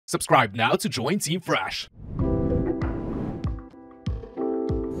Subscribe now to join Team Fresh.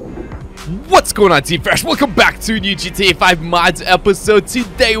 What's going on, Team Fresh? Welcome back to a new GTA 5 mods episode.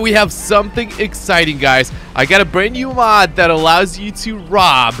 Today we have something exciting, guys. I got a brand new mod that allows you to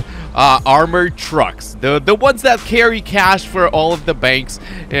rob armored trucks, the ones that carry cash for all of the banks.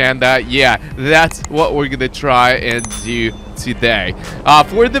 And yeah, that's what we're gonna try and do today.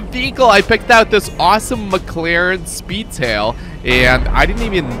 For the vehicle, I picked out this awesome McLaren Speedtail, and I didn't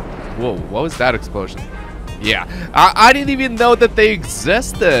even... Whoa, what was that explosion? Yeah, I didn't even know that they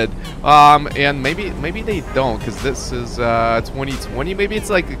existed. And maybe they don't, because this is 2020. Maybe it's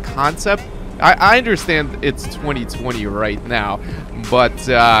like a concept. I understand it's 2020 right now, but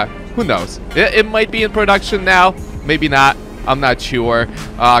who knows? It might be in production now, maybe not. I'm not sure.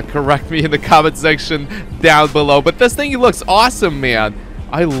 Correct me in the comment section down below. But this thing looks awesome, man.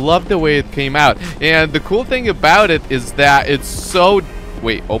 I love the way it came out. And the cool thing about it is that it's so...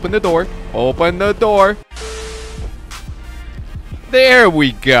 Wait, open the door. Open the door. There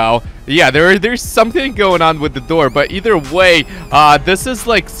we go. Yeah, there's something going on with the door, but either way, this is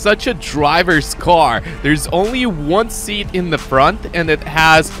like such a driver's car. There's only one seat in the front, and it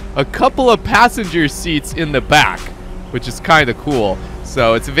has a couple of passenger seats in the back, which is kind of cool.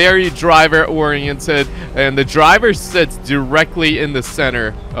 So it's very driver oriented, and the driver sits directly in the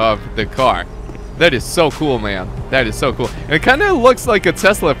center of the car. That is so cool, man. That is so cool. And it kind of looks like a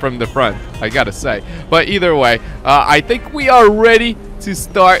Tesla from the front, I gotta say. But either way, I think we are ready to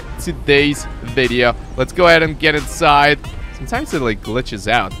start today's video. Let's go ahead and get inside. Sometimes it like glitches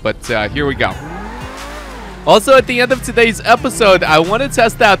out, but here we go. Also, at the end of today's episode, I want to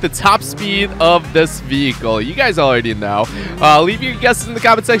test out the top speed of this vehicle. You guys already know. Leave your guesses in the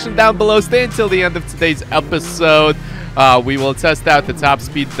comment section down below. Stay until the end of today's episode. We will test out the top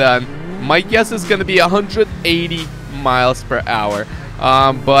speed then. My guess is going to be 180 miles per hour.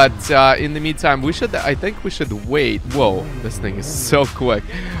 But in the meantime, I think we should wait. Whoa, this thing is so quick.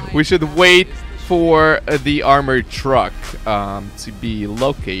 We should wait for the armored truck to be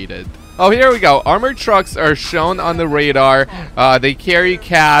located. Oh, here we go. Armored trucks are shown on the radar. They carry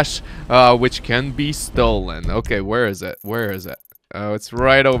cash, which can be stolen. Okay, where is it? Where is it? Oh, it's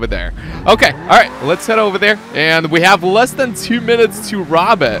right over there. Okay, all right, let's head over there. And we have less than 2 minutes to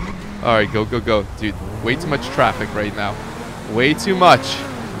rob it. All right, go, go, go. Dude, way too much traffic right now. Way too much.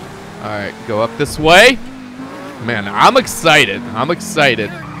 All right, go up this way. Man, I'm excited. I'm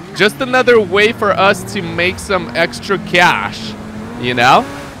excited. Just another way for us to make some extra cash, you know?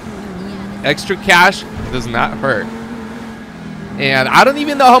 Extra cash does not hurt. And I don't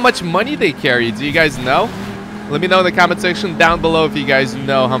even know how much money they carry. Do you guys know? Let me know in the comment section down below if you guys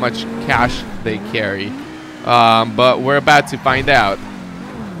know how much cash they carry. But we're about to find out.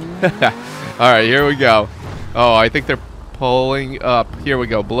 All right, here we go. Oh, I think they're pulling up. Here we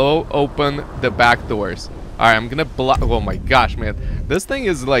go. Blow open the back doors. All right, I'm gonna block. Oh my gosh, man, this thing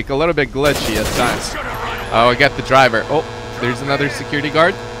is like a little bit glitchy at times. Oh, I got the driver. Oh, there's another security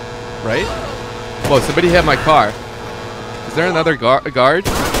guard, right? Whoa, somebody hit my car. Is there another guard?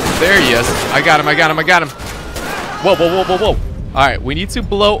 There he is. I got him. I got him. I got him. Whoa, whoa, whoa, whoa, whoa. All right, we need to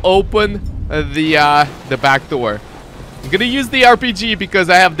blow open the back door. I'm gonna use the RPG because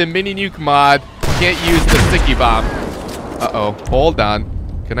I have the mini nuke mod. Can't use the sticky bomb. Uh-oh, hold on.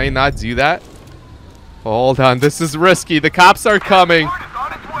 Can I not do that? Hold on, this is risky. The cops are coming.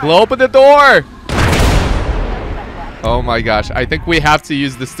 Blow open the door. Oh my gosh, I think we have to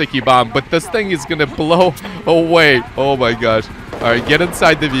use the sticky bomb, but this thing is gonna blow away. Oh my gosh. All right, get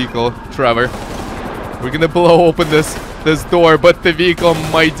inside the vehicle, Trevor. We're gonna blow open this door, but the vehicle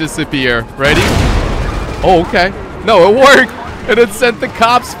might disappear. Ready? Oh, okay. No, it worked, and it sent the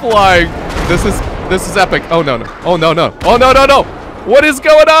cops flying. This is epic. Oh no, no. Oh no, no. Oh no, no, no. What is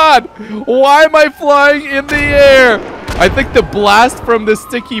going on? Why am I flying in the air? I think the blast from the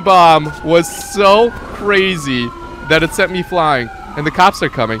sticky bomb was so crazy that it sent me flying, and the cops are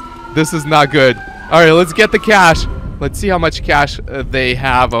coming. This is not good. All right, let's get the cash. Let's see how much cash they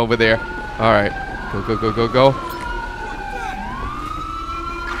have over there. All right, go, go, go, go, go.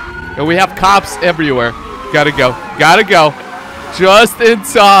 And we have cops everywhere. Gotta go. Gotta go. Just in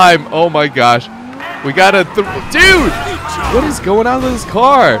time. Oh my gosh. We gotta... Dude! What is going on with this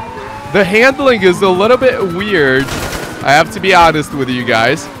car? The handling is a little bit weird. I have to be honest with you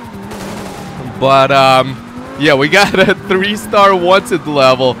guys. But, yeah, we got a 3-star wanted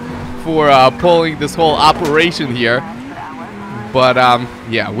level for pulling this whole operation here. But,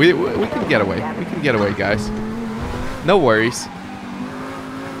 yeah, we can get away. We can get away, guys. No worries.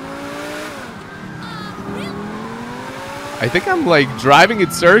 I think I'm like driving in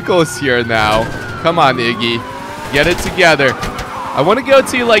circles here now. Come on, Iggy. Get it together. I want to go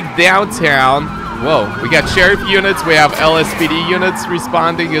to like downtown. Whoa, we got sheriff units. We have LSPD units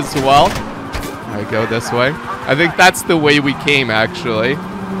responding as well. All right, go this way. I think that's the way we came, actually.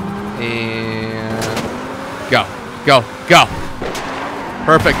 And go, go, go.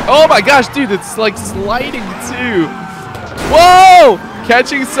 Perfect. Oh my gosh, dude, it's like sliding too. Whoa!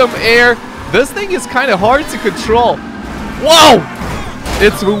 Catching some air. This thing is kind of hard to control. Whoa!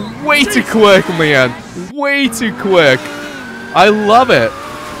 It's way too quick, man. Way too quick. I love it.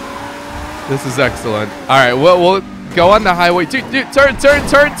 This is excellent. All right, we'll go on the highway. Dude, turn.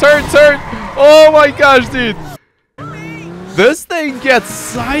 Oh my gosh, dude. This thing gets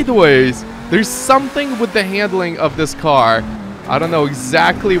sideways. There's something with the handling of this car. I don't know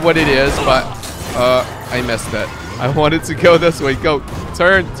exactly what it is, but I missed it. I wanted to go this way. Go.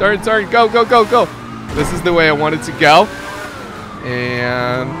 Turn. Go. This is the way I wanted to go.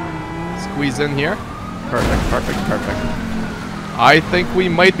 And squeeze in here. Perfect. I think we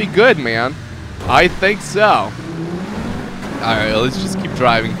might be good, man. I think so. All right, let's just keep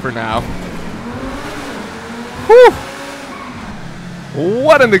driving for now. Whew.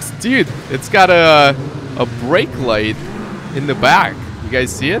 What an dude! It's got a brake light in the back. You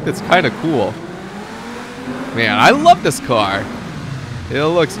guys see it? It's kind of cool. Man, I love this car. It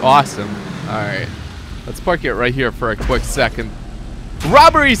looks awesome. All right, let's park it right here for a quick second.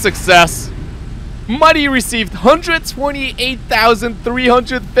 Robbery success. Money received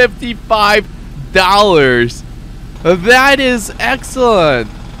 $128,355. That is excellent.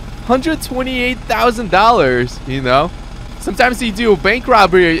 $128,000, you know. Sometimes you do a bank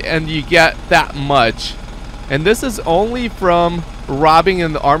robbery and you get that much. And this is only from robbing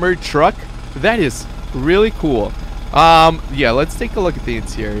an armored truck. That is really cool. Yeah, let's take a look at the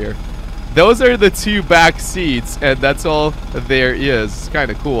interior. Those are the two back seats, and that's all there is. It's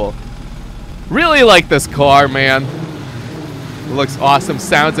kind of cool. Really like this car, man. It looks awesome,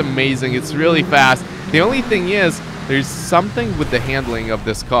 sounds amazing. It's really fast. The only thing is, there's something with the handling of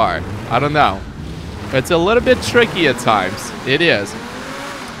this car. I don't know. It's a little bit tricky at times. It is.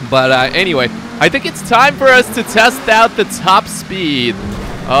 But anyway, I think it's time for us to test out the top speed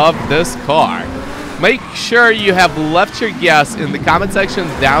of this car. Make sure you have left your guess in the comment section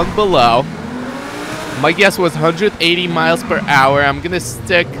down below. My guess was 180 miles per hour. I'm going to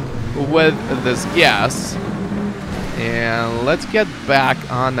stick with this guess. And let's get back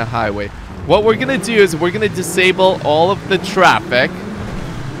on the highway. What we're going to do is we're going to disable all of the traffic.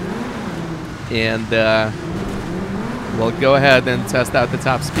 And we'll go ahead and test out the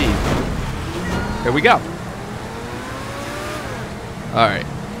top speed. Here we go. All right.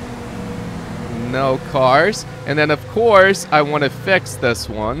 No cars. And then, of course, I want to fix this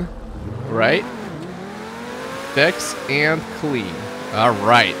one. Right? Fix and clean. All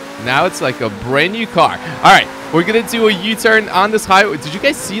right. Now it's like a brand new car. All right. We're going to do a U-turn on this highway. Did you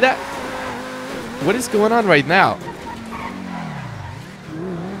guys see that? What is going on right now?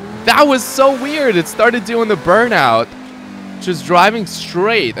 That was so weird. It started doing the burnout. Just driving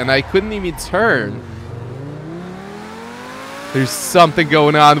straight, and I couldn't even turn. There's something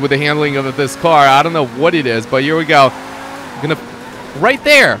going on with the handling of this car. I don't know what it is, but here we go. I'm gonna... Right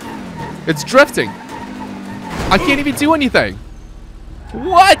there! It's drifting. I can't even do anything.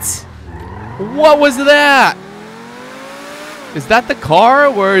 What? What was that? Is that the car,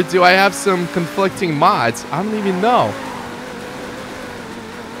 or do I have some conflicting mods? I don't even know.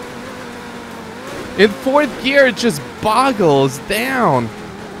 In fourth gear, it just boggles down.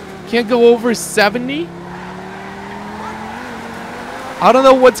 Can't go over 70? I don't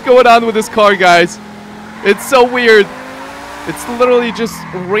know what's going on with this car, guys. It's so weird. It's literally just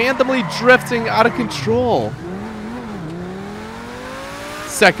randomly drifting out of control.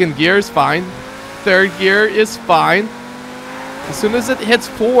 Second gear is fine. Third gear is fine. As soon as it hits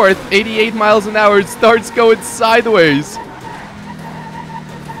fourth, 88 miles an hour, it starts going sideways.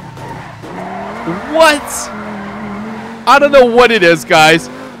 What? I don't know what it is, guys.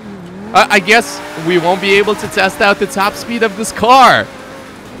 I guess we won't be able to test out the top speed of this car.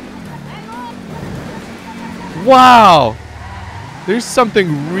 Wow. There's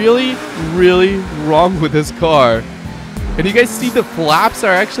something really, really wrong with this car. And you guys see the flaps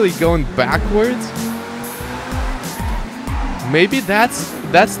are actually going backwards? Maybe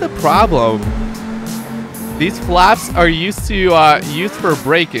that's the problem. These flaps are used for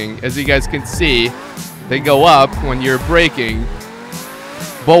braking, as you guys can see. They go up when you're braking.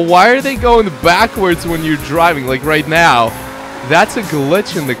 But why are they going backwards when you're driving? Like right now, that's a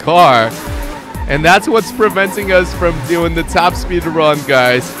glitch in the car. And that's what's preventing us from doing the top speed run,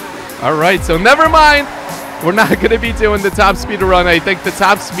 guys. All right, so never mind. We're not going to be doing the top speed run. I think the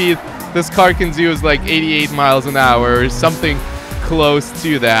top speed this car can do is like 88 miles an hour or something close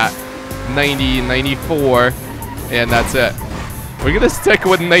to that. 90, 94, and that's it. We're gonna stick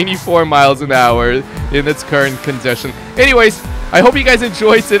with 94 miles an hour in its current condition. Anyways, I hope you guys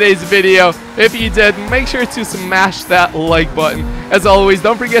enjoyed today's video. If you did, make sure to smash that like button. As always,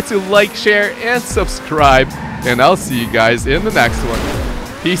 don't forget to like, share, and subscribe. And I'll see you guys in the next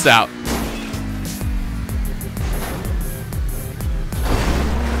one. Peace out.